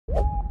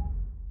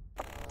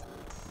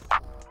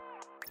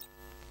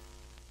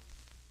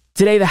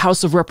Today, the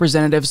House of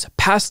Representatives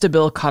passed a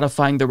bill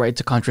codifying the right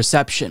to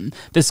contraception.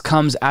 This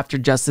comes after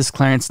Justice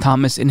Clarence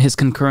Thomas, in his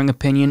concurring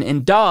opinion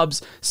in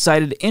Dobbs,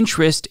 cited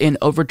interest in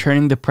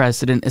overturning the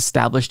precedent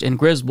established in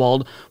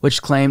Griswold,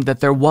 which claimed that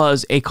there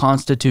was a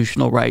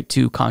constitutional right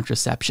to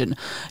contraception.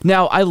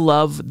 Now, I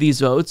love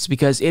these votes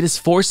because it is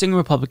forcing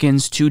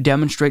Republicans to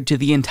demonstrate to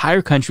the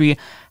entire country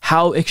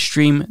how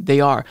extreme they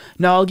are.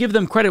 Now, I'll give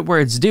them credit where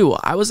it's due.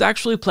 I was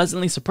actually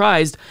pleasantly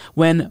surprised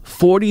when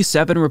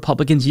 47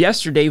 Republicans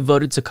yesterday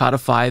voted to codify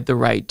the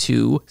right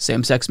to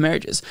same-sex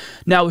marriages.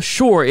 Now,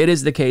 sure, it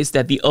is the case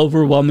that the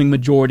overwhelming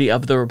majority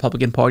of the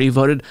Republican Party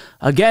voted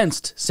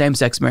against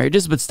same-sex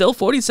marriages, but still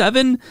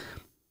 47,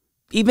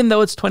 even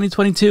though it's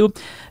 2022,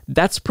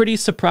 that's pretty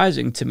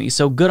surprising to me.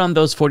 So good on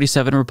those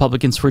 47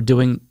 Republicans for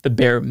doing the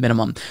bare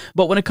minimum.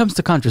 But when it comes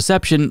to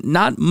contraception,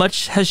 not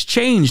much has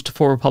changed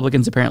for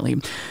Republicans,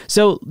 apparently.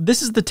 So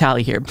this is the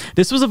tally here.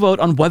 This was a vote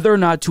on whether or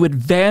not to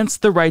advance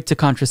the Right to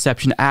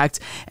Contraception Act.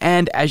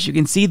 And as you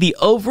can see, the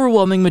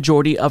overwhelming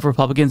majority of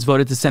Republicans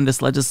voted to send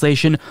this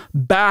legislation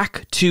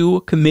back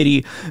to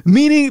committee,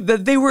 meaning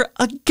that they were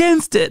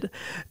against it.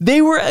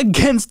 They were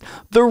against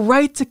the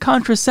right to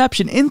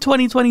contraception in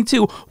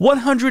 2022.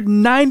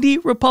 190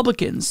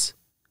 Republicans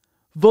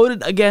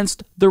voted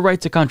against the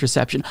right to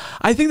contraception.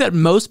 I think that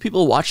most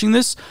people watching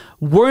this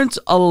weren't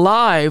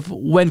alive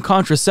when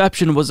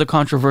contraception was a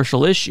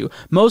controversial issue.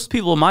 Most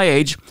people my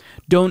age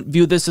don't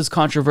view this as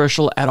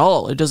controversial at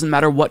all. It doesn't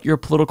matter what your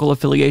political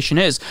affiliation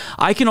is.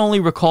 I can only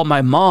recall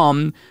my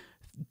mom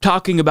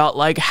talking about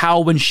like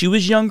how when she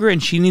was younger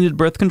and she needed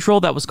birth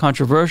control, that was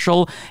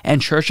controversial,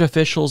 and church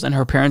officials and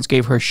her parents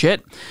gave her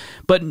shit.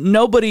 But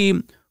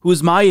nobody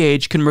who's my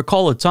age can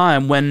recall a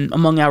time when,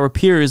 among our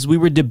peers, we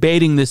were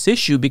debating this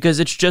issue because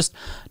it's just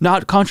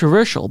not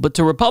controversial. But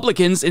to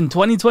Republicans in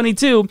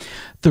 2022,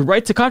 the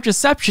right to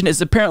contraception is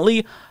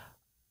apparently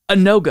a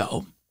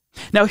no-go.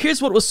 Now,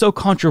 here's what was so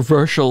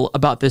controversial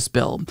about this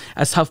bill.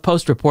 As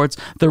HuffPost reports,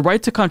 the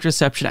Right to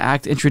Contraception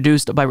Act,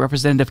 introduced by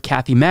Representative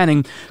Kathy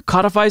Manning,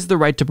 codifies the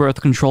right to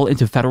birth control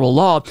into federal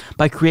law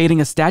by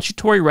creating a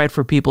statutory right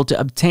for people to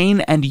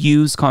obtain and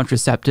use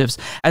contraceptives,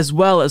 as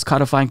well as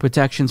codifying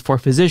protections for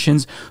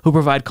physicians who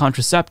provide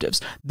contraceptives.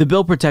 The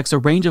bill protects a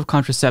range of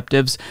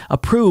contraceptives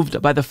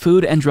approved by the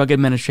Food and Drug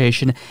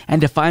Administration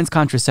and defines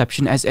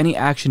contraception as any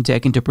action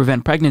taken to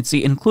prevent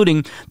pregnancy,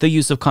 including the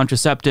use of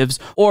contraceptives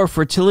or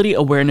fertility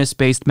awareness-based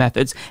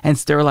methods and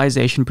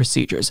sterilization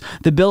procedures.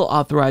 The bill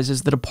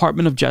authorizes the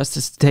Department of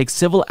Justice to take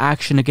civil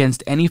action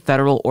against any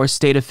federal or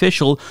state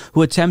official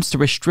who attempts to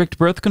restrict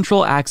birth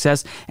control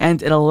access,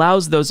 and it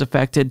allows those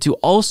affected to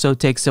also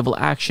take civil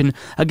action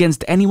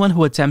against anyone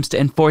who attempts to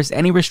enforce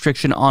any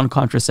restriction on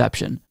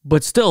contraception.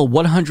 But still,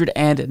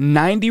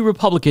 190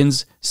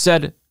 Republicans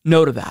said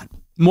no to that.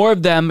 More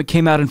of them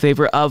came out in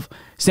favor of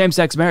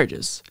same-sex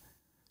marriages.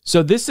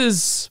 So this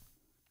is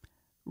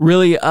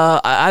really,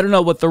 I don't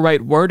know what the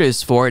right word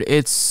is for it.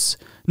 It's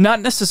not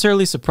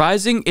necessarily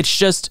surprising. It's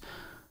just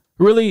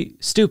really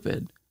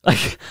stupid.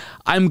 Like,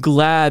 I'm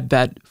glad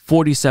that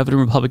 47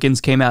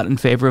 Republicans came out in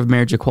favor of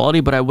marriage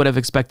equality, but I would have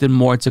expected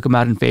more to come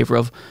out in favor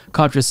of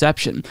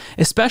contraception,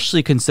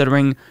 especially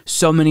considering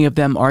so many of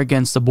them are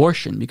against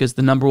abortion, because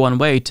the number one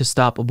way to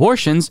stop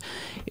abortions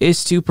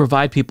is to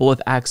provide people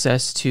with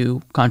access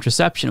to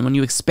contraception. When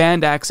you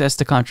expand access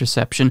to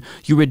contraception,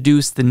 you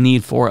reduce the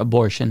need for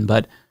abortion,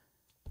 but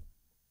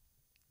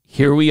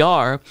here we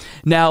are.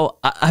 Now,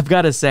 I've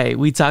got to say,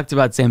 we talked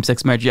about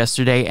same-sex marriage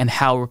yesterday and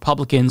how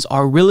Republicans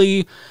are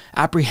really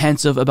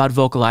apprehensive about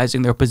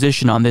vocalizing their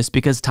position on this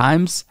because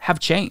times have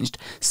changed.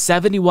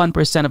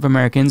 71% of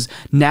Americans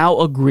now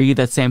agree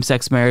that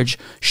same-sex marriage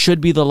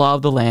should be the law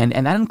of the land,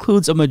 and that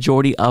includes a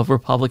majority of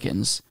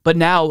Republicans. But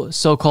now,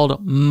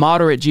 so-called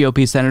moderate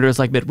GOP senators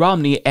like Mitt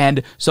Romney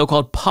and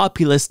so-called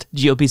populist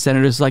GOP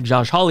senators like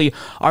Josh Hawley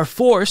are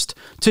forced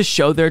to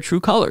show their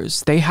true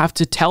colors. They have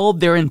to tell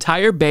their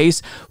entire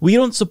base, we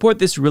don't support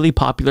this really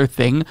popular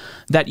thing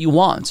that you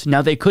want.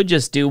 Now, they could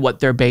just do what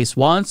their base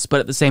wants, but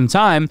at the same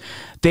time,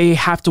 they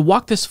have to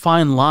walk this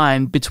fine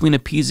line between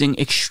appeasing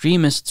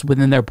extremists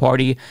within their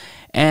party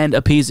and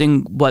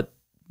appeasing what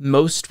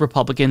most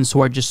Republicans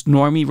who are just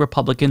normie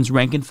Republicans,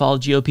 rank and file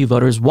GOP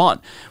voters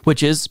want,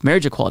 which is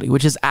marriage equality,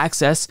 which is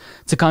access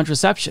to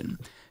contraception.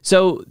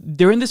 So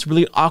they're in this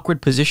really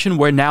awkward position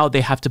where now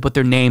they have to put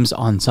their names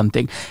on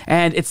something.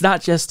 And it's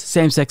not just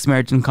same-sex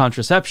marriage and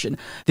contraception.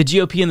 The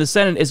GOP in the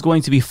Senate is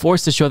going to be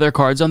forced to show their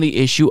cards on the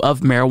issue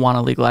of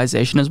marijuana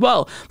legalization as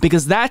well,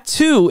 because that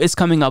too is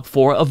coming up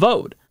for a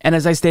vote. And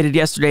as I stated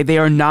yesterday, they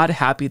are not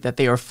happy that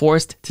they are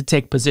forced to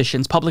take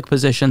positions, public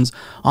positions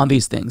on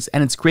these things.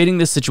 And it's creating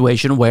this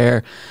situation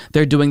where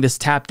they're doing this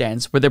tap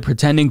dance, where they're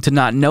pretending to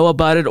not know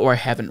about it or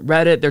haven't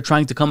read it. They're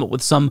trying to come up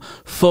with some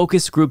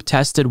focus group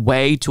tested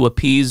way to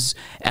appease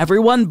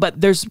everyone, but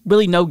there's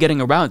really no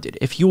getting around it.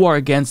 If you are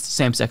against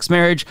same-sex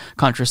marriage,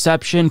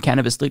 contraception,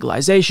 cannabis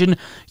legalization,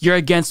 you're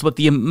against what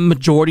the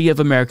majority of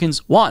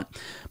Americans want.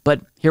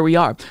 but here we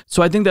are.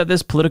 So I think that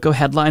this Politico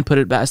headline put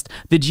it best.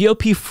 The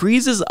GOP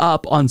freezes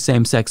up on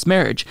same-sex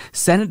marriage.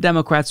 Senate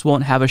Democrats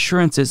won't have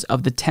assurances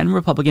of the 10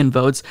 Republican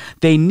votes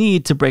they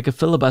need to break a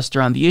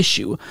filibuster on the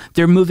issue.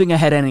 They're moving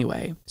ahead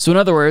anyway. So in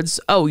other words,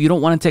 oh, you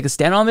don't want to take a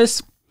stand on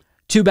this?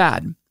 Too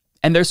bad.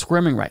 And they're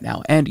squirming right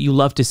now, and you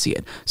love to see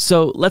it.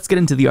 So let's get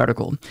into the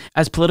article.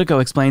 As Politico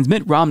explains,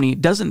 Mitt Romney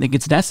doesn't think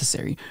it's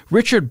necessary.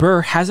 Richard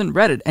Burr hasn't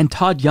read it, and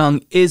Todd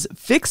Young is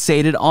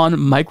fixated on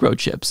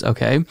microchips,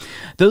 okay?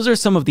 Those are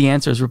some of the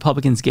answers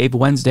Republicans gave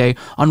Wednesday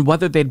on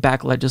whether they'd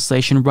back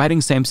legislation writing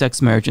same-sex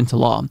marriage into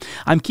law.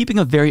 I'm keeping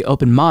a very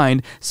open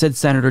mind, said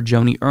Senator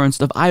Joni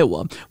Ernst of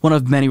Iowa, one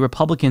of many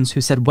Republicans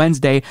who said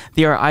Wednesday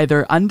they are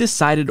either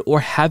undecided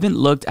or haven't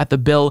looked at the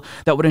bill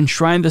that would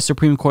enshrine the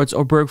Supreme Court's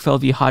Obergefell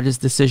v. Hodges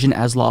decision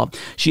as law.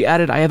 She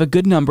added, I have a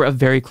good number of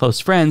very close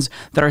friends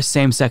that are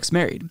same-sex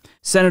married.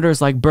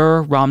 Senators like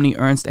Burr, Romney,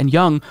 Ernst, and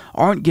Young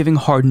aren't giving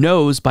hard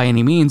no's by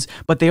any means,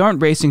 but they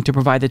aren't racing to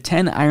provide the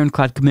 10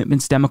 ironclad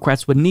commitments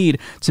Democrats would need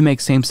to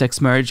make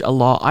same-sex marriage a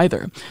law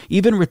either.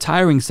 Even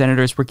retiring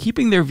senators were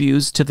keeping their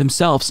views to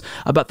themselves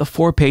about the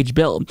 4-page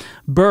bill.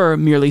 Burr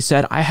merely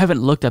said, I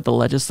haven't looked at the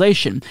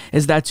legislation.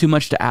 Is that too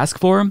much to ask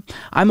for?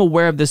 I'm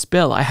aware of this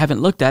bill. I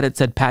haven't looked at it,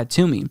 said Pat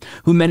Toomey,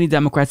 who many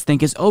Democrats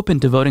think is open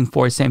to voting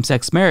for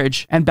same-sex marriage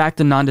and backed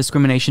the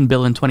non-discrimination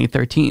bill in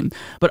 2013.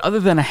 But other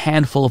than a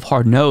handful of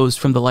hard no's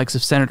from the likes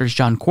of Senators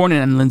John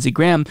Cornyn and Lindsey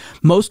Graham,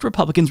 most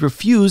Republicans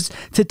refused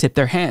to tip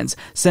their hands.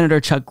 Senator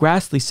Chuck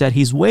Grassley said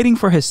he's waiting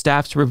for his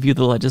staff to review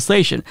the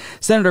legislation.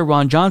 Senator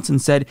Ron Johnson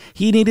said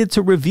he needed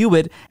to review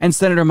it, and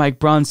Senator Mike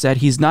Braun said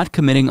he's not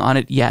committing on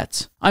it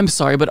yet. I'm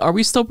sorry, but are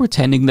we still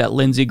pretending that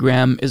Lindsey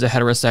Graham is a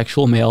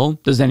heterosexual male?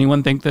 Does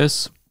anyone think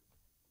this?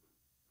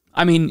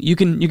 I mean, you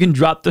can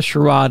drop the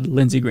charade,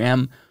 Lindsey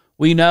Graham.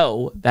 We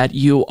know that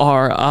you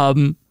are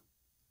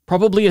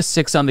probably a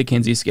 6 on the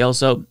Kinsey scale,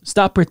 so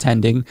stop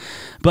pretending.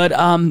 But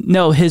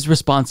no, his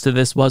response to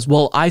this was,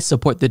 well, I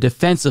support the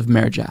Defense of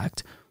Marriage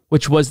Act,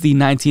 which was the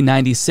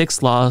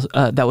 1996 law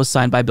that was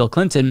signed by Bill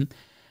Clinton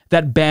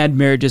that banned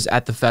marriages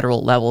at the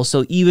federal level.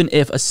 So even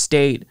if a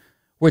state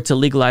were to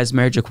legalize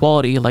marriage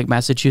equality like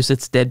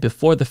Massachusetts did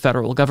before the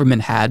federal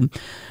government had,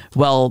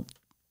 well,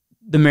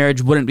 the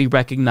marriage wouldn't be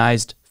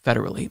recognized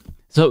federally.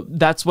 So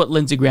that's what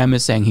Lindsey Graham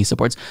is saying he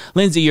supports.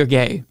 Lindsey, you're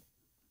gay.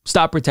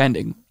 Stop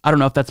pretending. I don't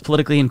know if that's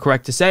politically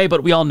incorrect to say,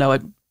 but we all know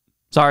it.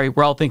 Sorry,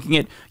 we're all thinking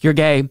it. You're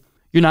gay.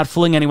 You're not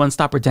fooling anyone.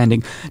 Stop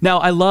pretending. Now,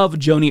 I love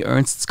Joni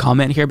Ernst's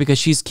comment here because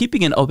she's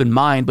keeping an open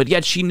mind, but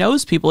yet she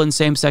knows people in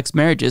same-sex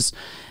marriages.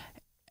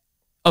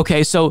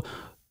 Okay, so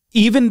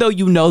even though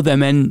you know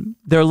them and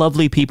they're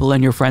lovely people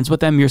and you're friends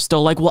with them, you're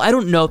still like, well, I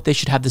don't know if they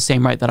should have the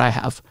same right that I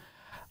have.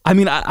 I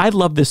mean, I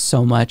love this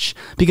so much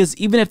because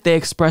even if they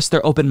express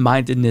their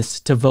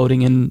open-mindedness to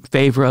voting in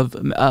favor of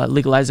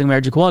legalizing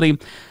marriage equality,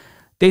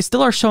 they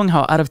still are showing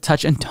how out of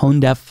touch and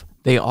tone-deaf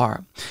they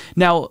are.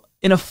 Now,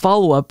 in a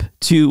follow-up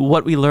to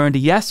what we learned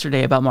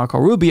yesterday about Marco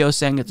Rubio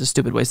saying it's a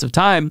stupid waste of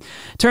time,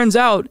 turns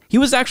out he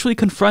was actually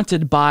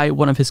confronted by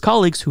one of his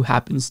colleagues who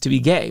happens to be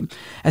gay.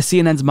 As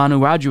CNN's Manu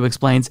Raju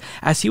explains,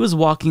 as he was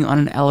walking on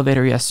an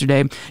elevator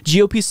yesterday,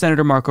 GOP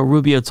Senator Marco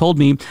Rubio told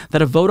me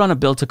that a vote on a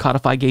bill to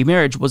codify gay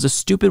marriage was a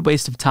stupid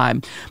waste of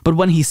time. But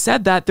when he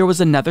said that, there was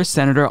another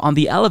senator on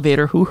the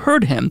elevator who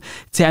heard him,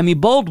 Tammy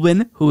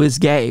Baldwin, who is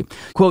gay.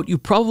 Quote, you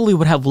probably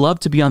would have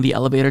loved to be on the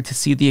elevator to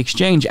see the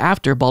exchange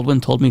after, Baldwin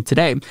told me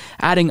today.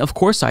 Adding, of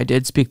course I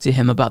did speak to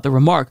him about the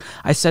remark.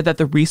 I said that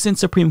the recent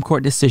Supreme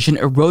Court decision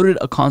eroded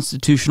a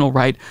constitutional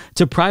right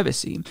to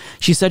privacy.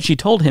 She said she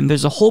told him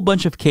there's a whole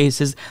bunch of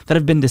cases that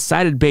have been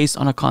decided based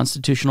on a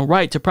constitutional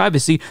right to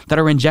privacy that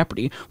are in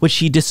jeopardy, which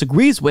she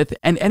disagrees with,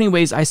 and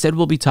anyways, I said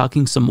we'll be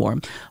talking some more.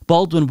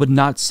 Baldwin would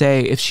not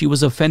say if she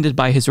was offended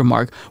by his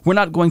remark. We're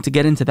not going to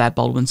get into that,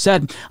 Baldwin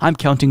said. I'm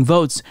counting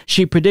votes.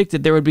 She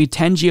predicted there would be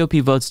 10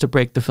 GOP votes to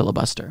break the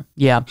filibuster.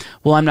 Yeah,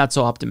 well, I'm not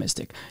so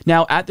optimistic.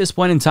 Now, at this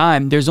point in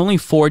time, there's only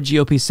 4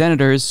 GOP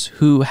senators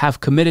who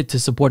have committed to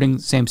supporting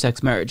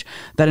same-sex marriage.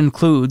 That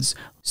includes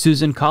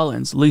Susan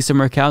Collins, Lisa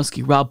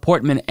Murkowski, Rob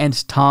Portman,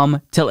 and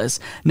Tom Tillis.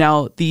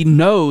 Now, the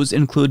no's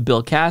include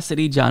Bill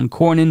Cassidy, John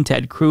Cornyn,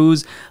 Ted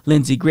Cruz,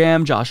 Lindsey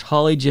Graham, Josh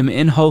Hawley, Jim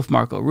Inhofe,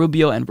 Marco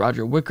Rubio, and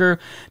Roger Wicker.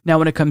 Now,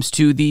 when it comes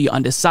to the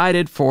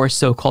undecided for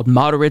so-called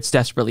moderates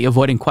desperately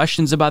avoiding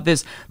questions about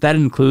this, that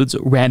includes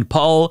Rand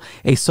Paul,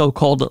 a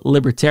so-called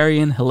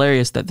libertarian.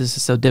 Hilarious that this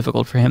is so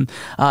difficult for him.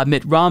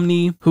 Mitt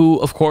Romney, who,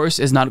 of course,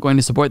 is not going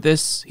to support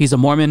this. He's a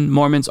Mormon.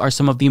 Mormons are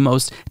some of the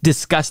most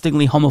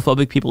disgustingly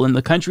homophobic people in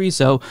the country,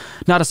 so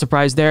not a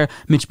surprise there.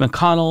 Mitch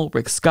McConnell,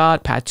 Rick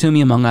Scott, Pat Toomey,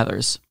 among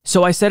others.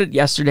 So I said it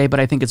yesterday, but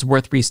I think it's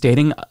worth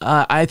restating.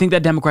 I think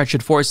that Democrats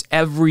should force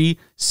every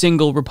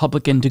single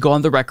Republican to go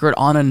on the record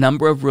on a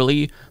number of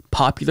really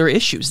popular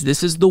issues.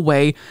 This is the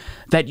way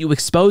that you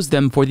expose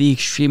them for the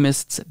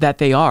extremists that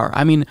they are.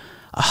 I mean,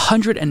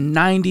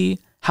 190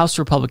 House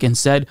Republicans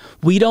said,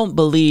 we don't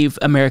believe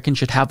Americans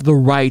should have the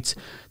right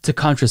to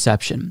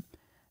contraception.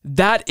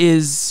 That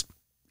is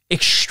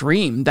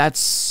extreme.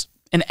 That's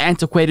an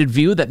antiquated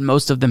view that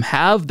most of them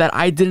have that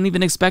I didn't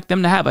even expect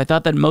them to have. I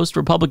thought that most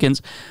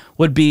Republicans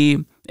would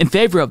be in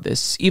favor of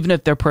this, even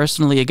if they're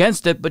personally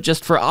against it, but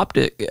just for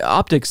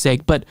optics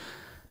sake. But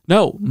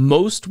no,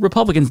 most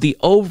Republicans, the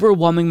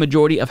overwhelming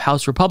majority of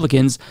House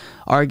Republicans,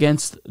 are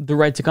against the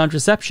right to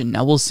contraception.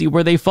 Now, we'll see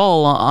where they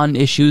fall on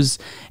issues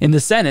in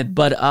the Senate,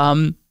 but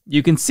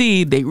you can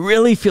see they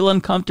really feel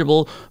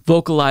uncomfortable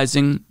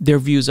vocalizing their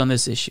views on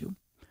this issue.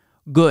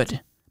 Good.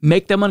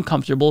 Make them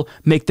uncomfortable,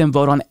 make them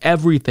vote on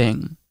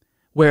everything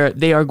where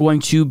they are going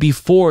to be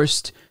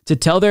forced to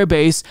tell their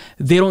base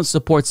they don't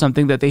support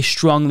something that they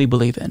strongly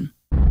believe in.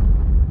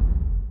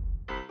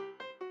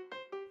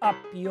 Up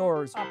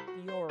yours, up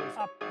yours,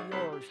 up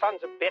yours.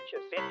 Sons of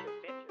bitches.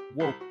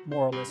 Woke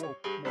moralist,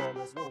 woke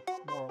moralist, woke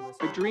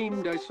moralist. I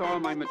dreamed I saw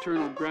my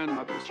maternal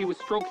grandmother. She was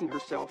stroking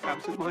herself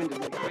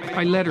absent-mindedly.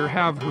 I let her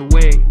have her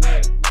way.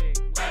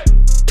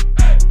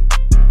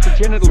 Her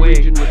genital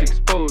region was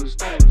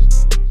exposed.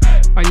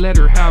 I let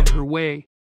her have her way.